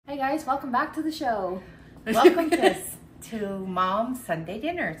Hey guys, welcome back to the show. Welcome to Mom's Sunday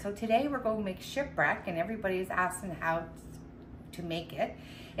dinner. So today we're going to make shipwreck, and everybody's asking how to make it.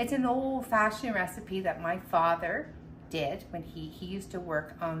 It's an old-fashioned recipe that my father did when he used to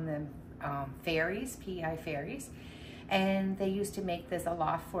work on the ferries, PEI ferries, and they used to make this a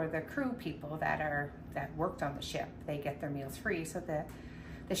lot for the crew people that worked on the ship. They get their meals free. So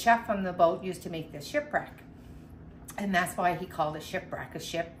the chef on the boat used to make this shipwreck, and that's why he called it shipwreck, a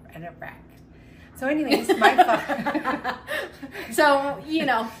ship and a wreck. So anyways, my father... So, you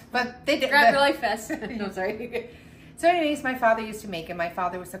know, but they did grab your life vest. No, sorry. So anyways, my father used to make it. My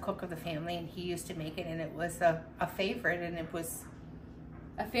father was the cook of the family, and he used to make it, and it was a favorite, and it was...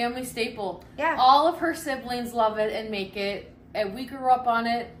 A family staple. Yeah. All of her siblings love it and make it. And we grew up on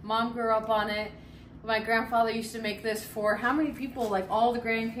it. Mom grew up on it. My grandfather used to make this for how many people? Like all the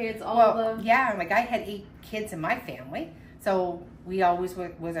grandkids, all of them? Yeah, like I had 8 kids in my family. So we always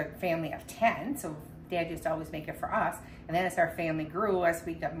was a family of 10. So Dad used to always make it for us. And then as our family grew, as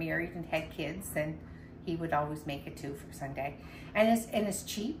we got married and had kids, then he would always make it too for Sunday. And it's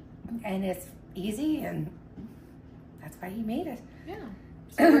cheap and it's easy, and that's why he made it. Yeah.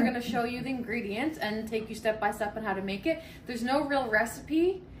 So we're going to show you the ingredients and take you step by step on how to make it. There's no real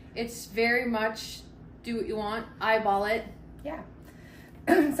recipe. It's very much do what you want, eyeball it. Yeah.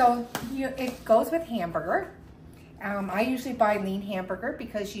 So it goes with hamburger. I usually buy lean hamburger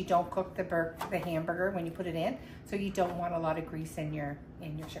because you don't cook the hamburger when you put it in, so you don't want a lot of grease in your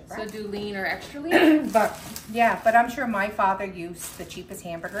shipwreck. So do lean or extra lean. but I'm sure my father used the cheapest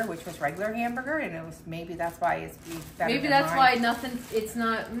hamburger, which was regular hamburger, and it was maybe that's why it's better. Maybe that's why nothing. It's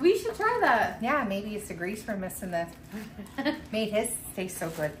not. We should try that. Yeah, maybe it's the grease from missing the made his taste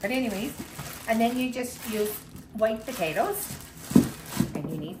so good. But anyways, and then you just use white potatoes, and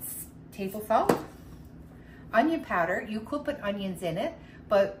you need table salt. Onion powder, you could put onions in it,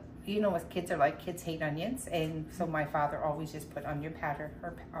 but you know what kids are like, kids hate onions, and so my father always just put onion powder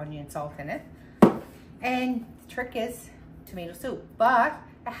or onion salt in it. And the trick is tomato soup, but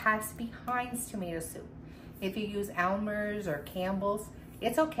it has to be Heinz tomato soup. If you use Elmer's or Campbell's,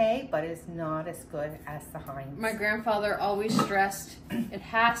 it's okay, but it's not as good as the Heinz. My grandfather always stressed it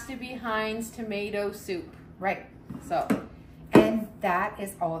has to be Heinz tomato soup. Right, so, and that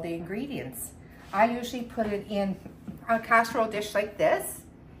is all the ingredients. I usually put it in a casserole dish like this,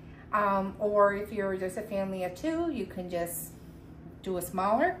 or if you're just a family of 2, you can just do a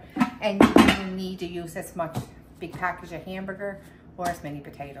smaller, and you don't need to use as much big package of hamburger or as many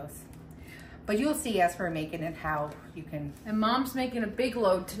potatoes. But you'll see as we're making it how you can. And Mom's making a big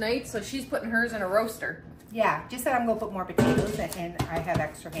load tonight, so she's putting hers in a roaster. Yeah, just that I'm going to put more potatoes, and I have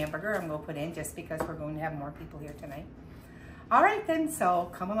extra hamburger I'm going to put in just because we're going to have more people here tonight. All right then, so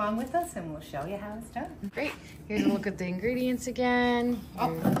come along with us and we'll show you how it's done. Great. Here's a look at the ingredients again. Oh.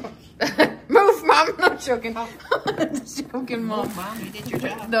 Move, Mom. No, joking. Oh. Joking, Mom. Oh, Mom, you did your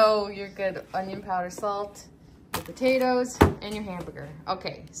job. No, you're good. Onion powder, salt, your potatoes, and your hamburger.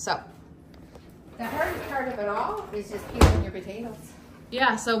 Okay, so. The hardest part of it all is just peeling your potatoes.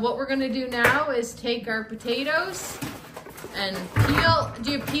 Yeah, so what we're going to do now is take our potatoes and peel.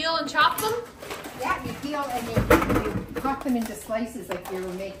 Do you peel and chop them? Yeah, you peel and you cut them into slices like you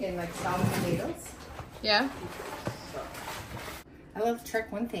were making like salad potatoes. Yeah. A little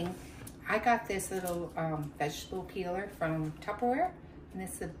trick, one thing. I got this little vegetable peeler from Tupperware, and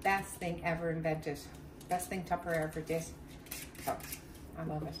it's the best thing ever invented. Best thing Tupperware ever did. So, I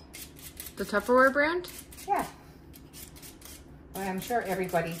love it. The Tupperware brand? Yeah. Well, I'm sure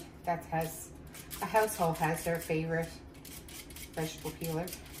everybody that has a household has their favorite vegetable peeler.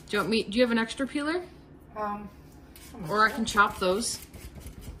 Do you have an extra peeler? Or I can chop those.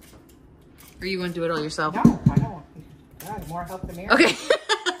 Or you want to do it all yourself? No, I don't. God, more help the merrier. Okay.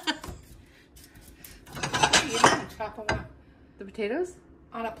 You want to chop them up The potatoes?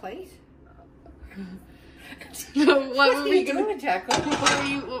 on a plate? What were we doing, Jacko?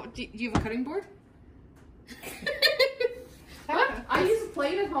 Do you have a cutting board? What? I use a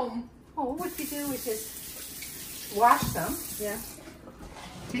plate at home. Oh, what you do is just wash them. Yeah.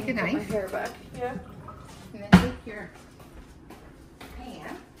 Take a Put my knife. hair back. Yeah. And then take your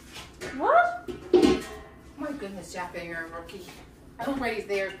pan. What? My goodness, Jacko, you're a rookie. Everybody's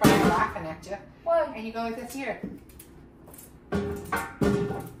there is probably laughing at you. What? And you go like this here.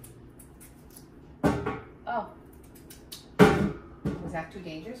 Oh. Was that too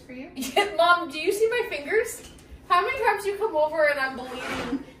dangerous for you? Mom, do you see my fingers? How many times you come over and I'm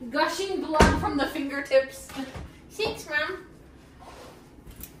bleeding, gushing blood from the fingertips? Thanks, Mom.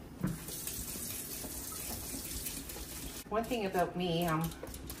 One thing about me,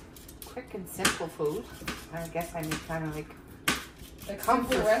 quick and simple food. I guess I make kind of like Like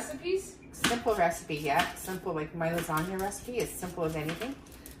simple recipes? Simple recipe, yeah. Simple, like my lasagna recipe is simple as anything.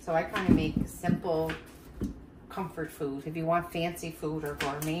 So I kind of make simple comfort food. If you want fancy food or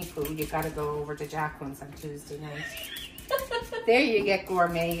gourmet food, you got to go over to Jacqueline's on Tuesday night. There you get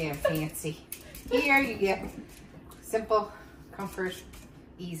gourmet and fancy. Here you get simple, comfort,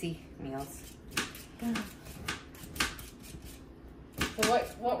 easy meals. So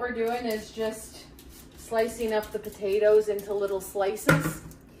what we're doing is just slicing up the potatoes into little slices.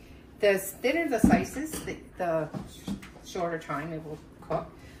 The thinner the slices, the shorter time it will cook.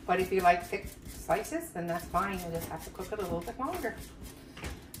 But if you like thick slices, then that's fine. You just have to cook it a little bit longer.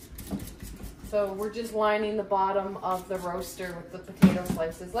 So we're just lining the bottom of the roaster with the potato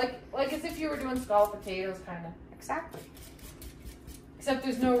slices, like as if you were doing scalloped potatoes, kind of. Exactly. Except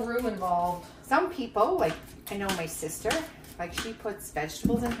there's no roux involved. Some people, like I know my sister, like she puts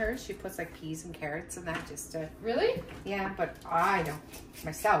vegetables in hers. She puts like peas and carrots and that just to... Really? Yeah, but I don't.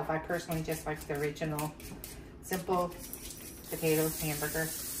 Myself, I personally just like the original, simple potatoes, hamburger.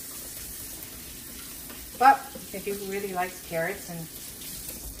 But if you really like carrots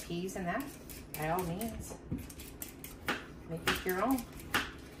and peas and that, by all means, make it your own.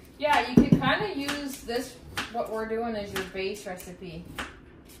 Yeah, you can kind of use this, what we're doing, as your base recipe.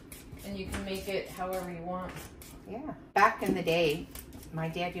 And you can make it however you want. Yeah. Back in the day, my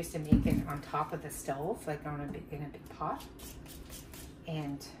dad used to make it on top of the stove, like in a big pot.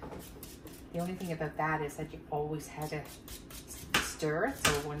 And the only thing about that is that you always had to stir it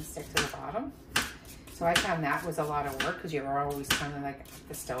so it wouldn't stick to the bottom. So I found that was a lot of work because you were always kind of like at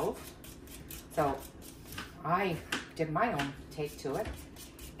the stove. So I did my own take to it,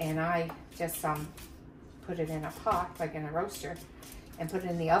 and I just put it in a pot, like in a roaster, and put it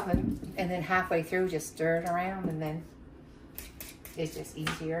in the oven, and then halfway through just stir it around, and then it's just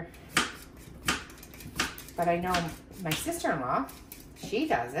easier. But I know my sister-in-law, she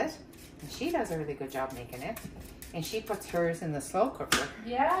does it, and she does a really good job making it, and she puts hers in the slow cooker.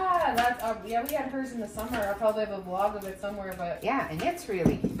 Yeah, that's yeah, we had hers in the summer. I'll probably have a vlog of it somewhere, but yeah, and it's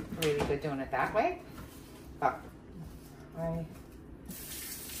really good doing it that way. But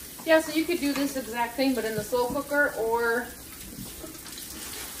yeah, so you could do this exact thing, but in the slow cooker, or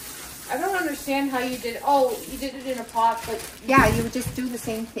I don't understand how you did it. Oh, you did it in a pot, but yeah, you would just do the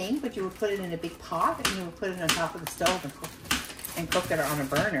same thing, but you would put it in a big pot and you would put it on top of the stove and cook it on a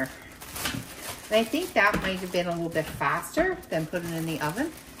burner. And I think that might have been a little bit faster than putting it in the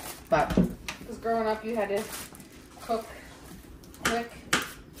oven, but because growing up you had to cook quick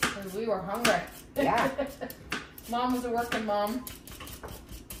because we were hungry. Yeah. Mom was a working mom.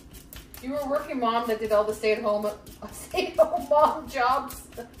 You were a working mom that did all the stay-at-home mom jobs.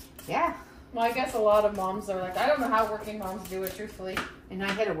 Yeah. Well, I guess a lot of moms are like, I don't know how working moms do it, truthfully. And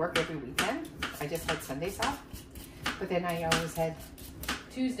I had to work every weekend. I just had Sundays off. But then I always had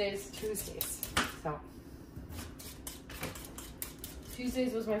Tuesdays. So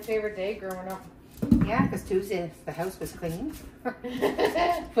Tuesdays was my favorite day growing up. yeah, because Tuesday the house was clean.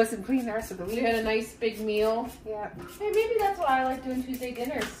 Wasn't clean the rest of the week. We had a nice big meal. Yeah. Hey, maybe that's why I like doing Tuesday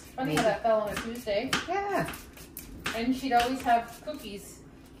dinners. Funny how that fell on a Tuesday. Yeah. And she'd always have cookies.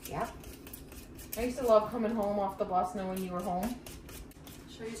 Yeah. I used to love coming home off the bus knowing you were home.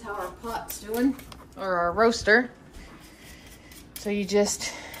 Show you how our pot's doing, or our roaster. So you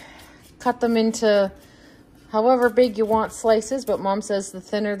just cut them into however big you want slices, but Mom says the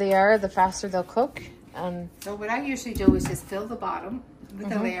thinner they are, the faster they'll cook. So what I usually do is just fill the bottom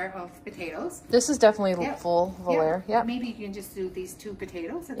with a layer of potatoes. This is definitely full of a layer. Yeah. Maybe you can just do these 2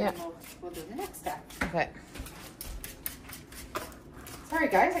 potatoes and then we'll do the next step. Okay. Sorry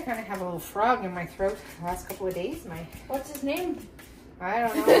guys, I kind of have a little frog in my throat the last couple of days. What's his name? I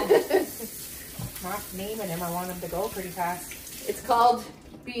don't know. Not naming him. I want him to go pretty fast. It's called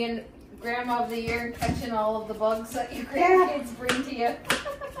being Grandma of the Year and catching all of the bugs that your grandkids bring to you.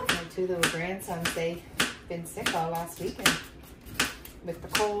 My 2 little grandsons, they've been sick all last week and with the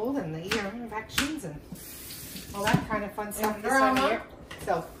cold and the ear infections and all that kind of fun stuff this time of year.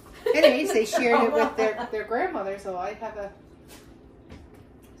 So anyways, they shared it with their grandmother, so I have a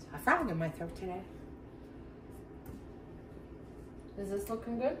frog in my throat today. Is this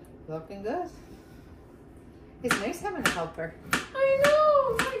looking good? Looking good. It's nice having a helper. I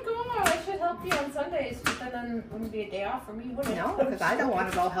know. My God, I should help you on Sundays, but then it wouldn't be a day off for me, would it? No, because I don't want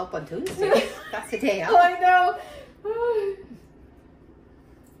to go help on Tuesday. That's the day out. I know.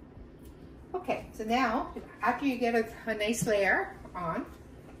 Okay, so now after you get a nice layer on,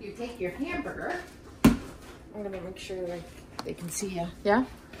 you take your hamburger. I'm gonna make sure that they can see you. Yeah.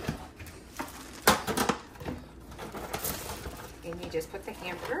 And you just put the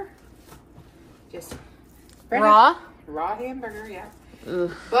hamburger, just raw hamburger, yeah.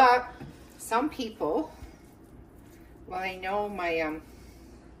 Ugh. But some people, well, I know my,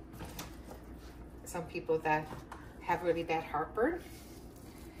 some people that have really bad heartburn,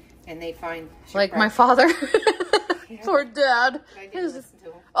 and they find Shipwreck. Like my father. Yeah. Poor dad. But I didn't listen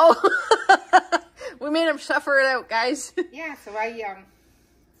to him. Oh, we made him suffer it out, guys. Yeah, so I,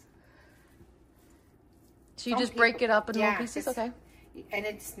 So you just break it up in little pieces? just, Okay. and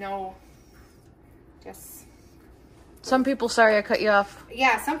it's no, just... Some people, sorry I cut you off.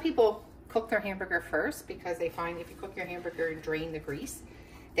 Yeah, some people cook their hamburger first because they find if you cook your hamburger and drain the grease,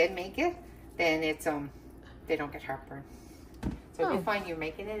 then make it, then it's, they don't get heartburn. So if you find you're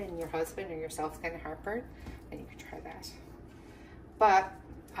making it and your husband or yourself's getting heartburn, then you can try that. But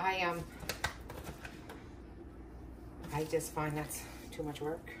I just find that's too much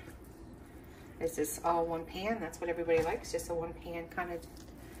work. It's just all one pan. That's what everybody likes, just a one pan kind of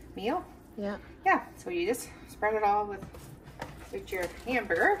meal. Yeah. Yeah, so you just spread it all with your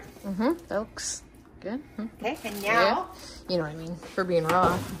hamburger. Mm-hmm. That looks good. Okay, and now... You know what I mean, for being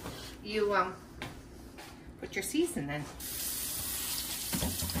raw. You put your seasoning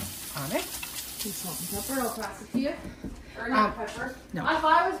on it. Salt and pepper, I'll pass it to you. Or not pepper. No. If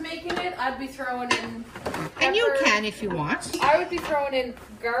I was making it, I'd be throwing in pepper. And you can if you want. I would be throwing in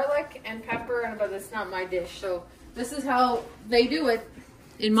garlic and pepper, but it's not my dish. So this is how they do it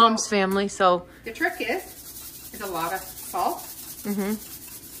in Mom's family. So the trick is a lot of salt.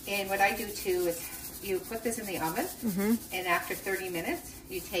 Mm-hmm. And what I do too is you put this in the oven, Mm-hmm. and after 30 minutes,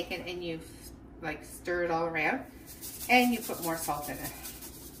 you take it and you like stir it all around, and you put more salt in it.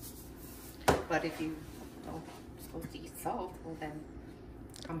 But if you don't supposed to eat salt, well then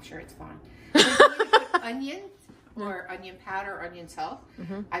I'm sure it's fine. So you put onion or onion powder, or onion salt.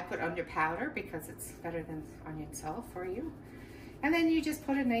 Mm-hmm. I put under powder because it's better than onion salt for you. And then you just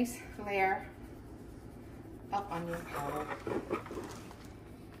put a nice layer of onion powder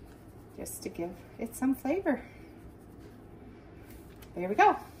just to give it some flavor. There we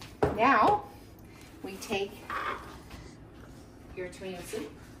go. Now we take your tomato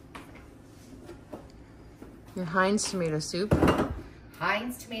soup. Your Heinz tomato soup.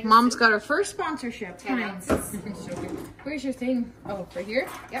 Heinz tomato Mom's soup. got her first sponsorship. 10 Heinz. ounces. Where's your thing? Oh, right here?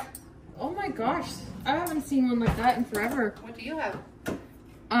 Yep. Oh my gosh. I haven't seen one like that in forever. What do you have?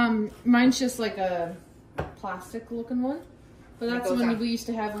 Mine's just like a plastic looking one. But that's the one on. we used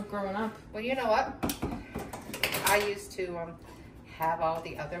to have growing up. Well, you know what? I used to have all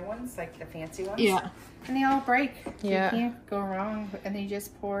the other ones, like the fancy ones. Yeah. And they all break. Yeah. You can't go wrong. And then you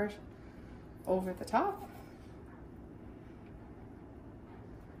just pour it over the top.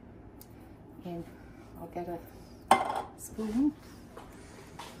 And I'll get a spoon.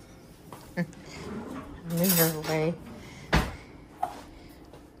 Move her away.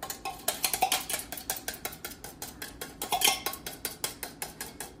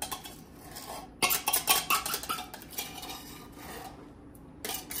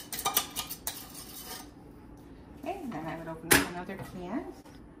 Okay, and then I would open up another can.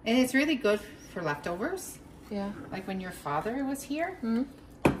 And it's really good for leftovers. Yeah. Like when your father was here,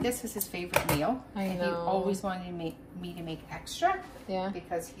 Mm-hmm. this was his favorite meal. I and know. he always wanted me to make extra. Yeah.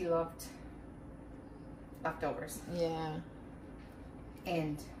 Because he loved leftovers. Yeah.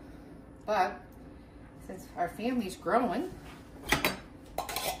 But since our family's growing,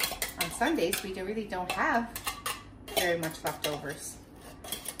 on Sundays we really don't have very much leftovers.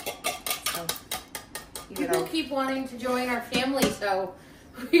 So People keep wanting to join our family, so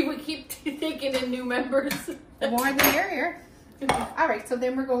we keep taking in new members. the more the merrier. All right, so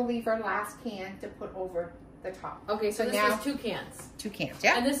then we're going to leave our last can to put over the top. Okay, so this now is 2 cans. 2 cans,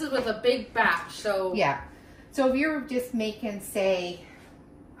 yeah. And this is with a big batch, so... Yeah. So if you're just making, say,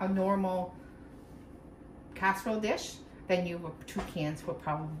 a normal casserole dish, then 2 cans would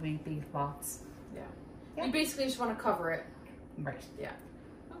probably be lots. Yeah. Yeah. You basically just want to cover it. Right. Yeah.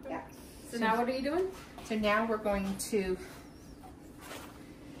 Okay. Yeah. So now what are you doing? So now we're going to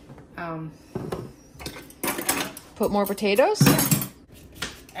Put more potatoes?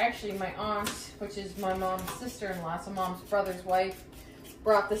 Actually, my aunt, which is my mom's sister-in-law, so mom's brother's wife,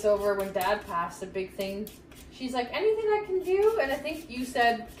 brought this over when Dad passed, a big thing. She's like, anything I can do? And I think you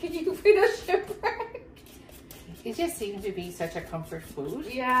said, can you feed us Shipwreck? It just seems to be such a comfort food.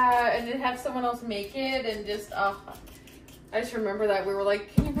 Yeah, and then have someone else make it, and just, I just remember that. We were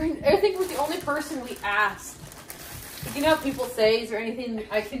like, can you bring, I think we're the only person we asked. Like, you know how people say, is there anything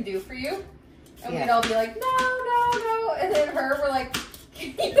I can do for you? And we'd all be like, no, no, no. And then we're like,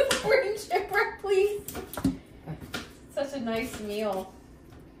 can you bring Shipwreck, please? Such a nice meal.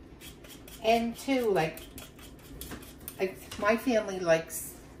 And too, like my family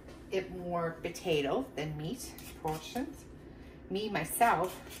likes it more potato than meat portions.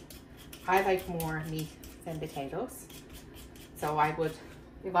 myself, I like more meat than potatoes. So I would,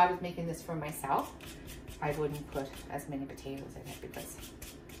 if I was making this for myself, I wouldn't put as many potatoes in it because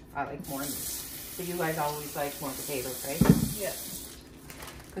I like more meat. But you guys always like more potatoes, right? Yeah.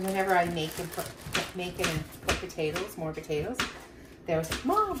 Because whenever I make it and put potatoes, more potatoes, they always like,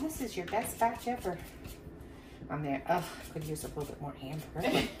 Mom, this is your best batch ever. I'm there, ugh, could use a little bit more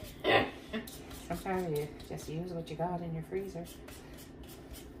hamburger. Sometimes you just use what you got in your freezer.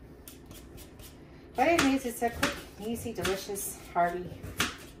 But anyways, it's a quick, easy, delicious, hearty,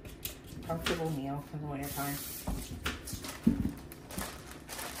 comfortable meal in the wintertime.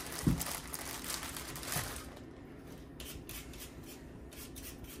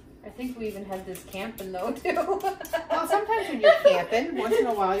 I think we even had this camping though too. Well, sometimes when you're camping, once in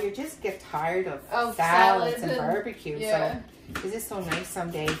a while, you just get tired of salads and barbecue. Yeah. So it's just so nice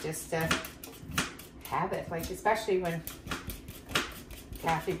someday just to have it. Like, especially when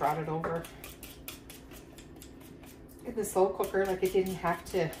Kathy brought it over in the slow cooker. Like, it didn't have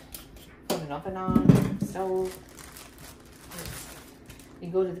to put an oven on, stove. You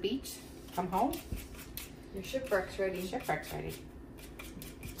go to the beach, come home. Your shipwreck's ready. Shipwreck's ready.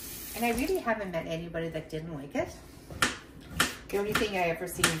 And I really haven't met anybody that didn't like it. The only thing I ever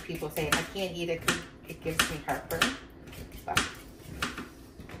seen people say, I can't eat it because it gives me heartburn. But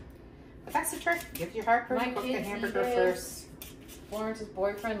that's the trick. Give you heartburn, My cook the kids hamburger eat it. first. Florence's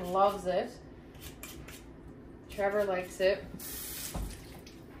boyfriend loves it. Trevor likes it.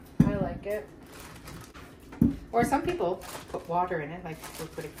 I like it. Or some people put water in it, like they'll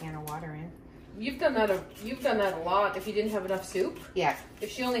put a can of water in. You've done that a lot if you didn't have enough soup. Yeah.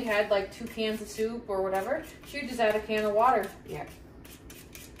 If she only had like 2 cans of soup or whatever, she would just add a can of water. Yeah.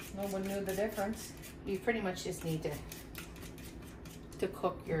 No one knew the difference. You pretty much just need to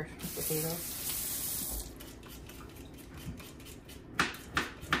cook your potatoes.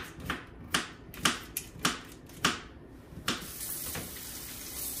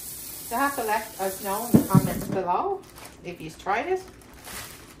 So have to let us know in the comments below if you've tried it.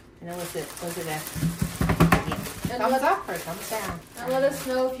 And was it a thumbs up or thumbs down? And let us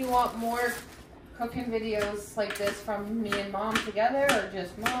know if you want more cooking videos like this from me and Mom together, or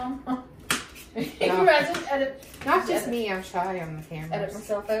just Mom. No. Edit. Not just me, I'm shy on the camera. Edit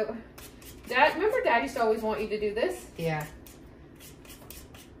myself out. Dad, remember Dad used to always want you to do this? Yeah.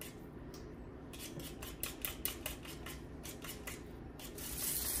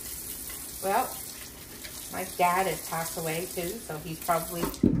 Well, my dad has passed away too, so he's probably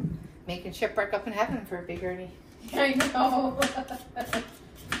making Shipwreck up in heaven for a big Ernie. I know.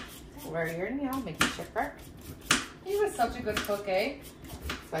 Don't worry, Ernie, I'll make you Shipwreck. He was such a good cook, eh?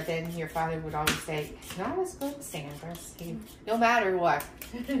 But then your father would always say, it's not as good as Sandra's. No matter what.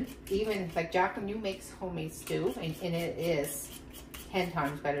 Even like Jacqueline, you makes homemade stew, and it is 10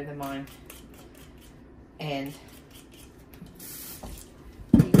 times better than mine. And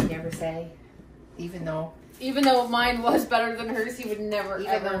he would never say, even though mine was better than hers, he would never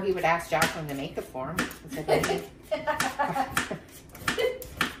Even though he would ask Jacqueline to make it for him. It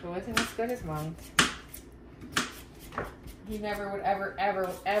wasn't as good as mine. He never would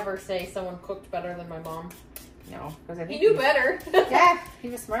ever say someone cooked better than my mom. No, because I think he knew better. Yeah, he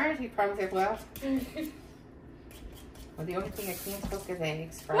was smart. He probably said, well, the only thing I can't cook is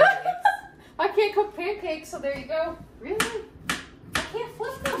eggs, fried eggs. I can't cook pancakes, so there you go. Really? I can't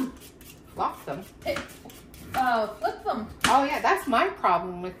flip them. Flop them? Flip them. Oh yeah, that's my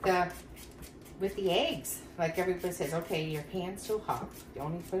problem with the eggs. Like everybody says, okay, your pan's too hot. You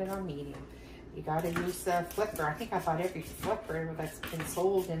only put it on medium. You got to use the flipper. I think I bought every flipper that's been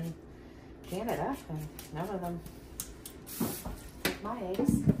sold in Canada, and none of them flip my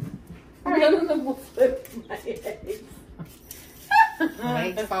eggs. None of them will flip my eggs. My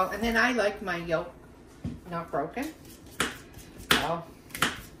eggs fall, and then I like my yolk not broken. So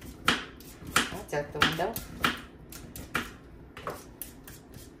that's out the window.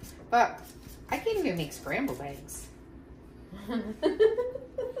 But I can't even make scrambled eggs.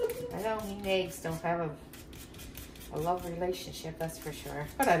 I don't mean eggs don't have a love relationship, that's for sure.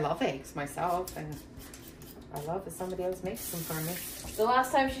 But I love eggs myself, and I love that somebody else makes them for me. The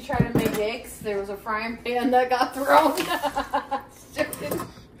last time she tried to make eggs, there was a frying pan that got thrown.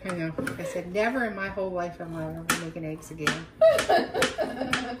 I know. I said, never in my whole life am I ever making eggs again.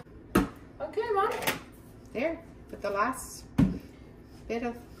 Okay, Mom. There, put the last bit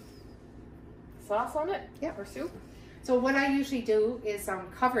of sauce on it? Yep. Or soup? So what I usually do is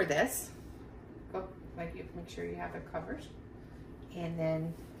cover this. Go, like, you make sure you have it covered. And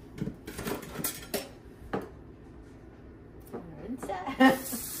then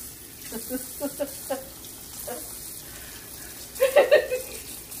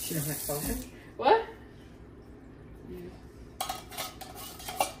Do you know how to close it? What?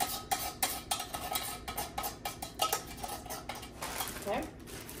 Okay.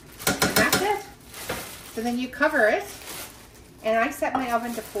 And that's it. So then you cover it. And I set my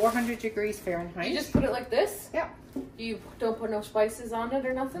oven to 400 degrees Fahrenheit. You just put it like this? Yep. You don't put no spices on it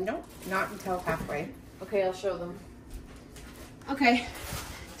or nothing? Nope, not until halfway. Okay, I'll show them. Okay,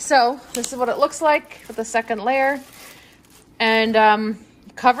 so this is what it looks like with the second layer. And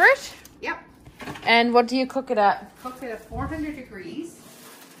cover it. Yep. And what do you cook it at? Cook it at 400 degrees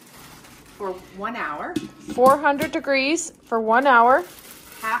for 1 hour. 400 degrees for 1 hour.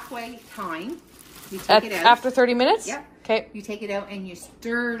 Halfway time. You take it out. After 30 minutes? Yep. Okay. You take it out and you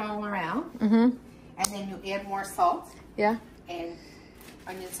stir it all around. Mm-hmm. And then you add more salt. Yeah. And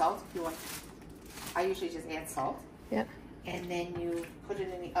onion salt if you want. I usually just add salt. Yeah. And then you put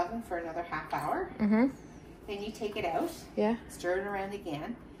it in the oven for another half hour. Mm-hmm. Then you take it out. Yeah. Stir it around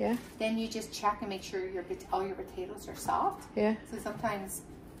again. Yeah. Then you just check and make sure all your potatoes are soft. Yeah. So sometimes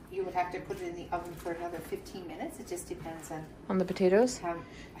you would have to put it in the oven for another 15 minutes. It just depends on the potatoes?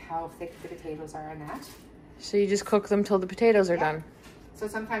 How thick the potatoes are on that. So you just cook them till the potatoes are done? So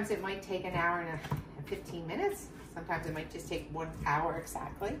sometimes it might take an hour and 15 minutes. Sometimes it might just take 1 hour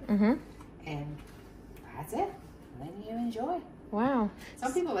exactly. Mm-hmm. And that's it. And then you enjoy. Wow.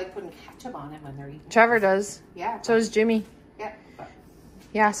 Some people like putting ketchup on it when they're eating. Trevor does. Yeah. So does Jimmy. Yeah.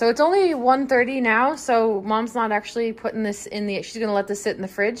 Yeah, so it's only 1:30 now, so Mom's not actually putting this in the... She's going to let this sit in the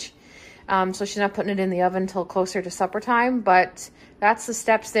fridge. So she's not putting it in the oven until closer to supper time, but that's the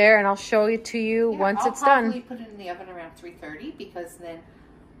steps there, and I'll show it to you once it's done. I'll probably put it in the oven around 3:30 because then...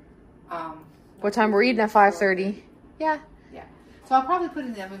 what time we're eating at 5:30? Yeah. Yeah. So I'll probably put it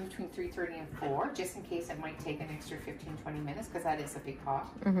in the oven between 3:30 and 4, just in case it might take an extra 15-20 minutes, because that is a big pot.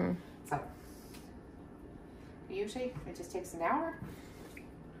 Mm-hmm. So usually it just takes an hour.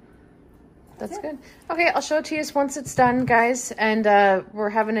 That's good. Okay, I'll show it to you once it's done, guys. And we're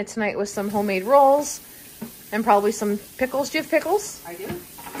having it tonight with some homemade rolls and probably some pickles. Do you have pickles? I do.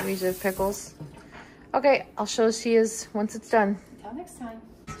 We usually have pickles. Okay, I'll show it to you once it's done. Until next time.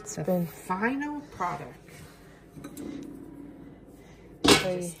 It's been final product.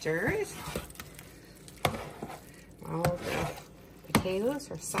 Stir it. All the potatoes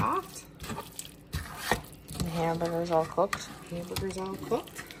are soft. The hamburger's all cooked. Hamburger's all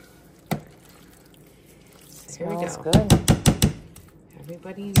cooked. Here we go. Good.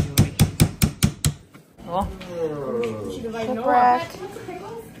 Everybody enjoy. Oh. Shipwreck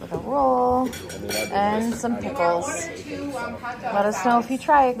with a roll and some pickles. Let us know if you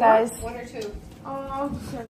try it, guys. One or two. Oh,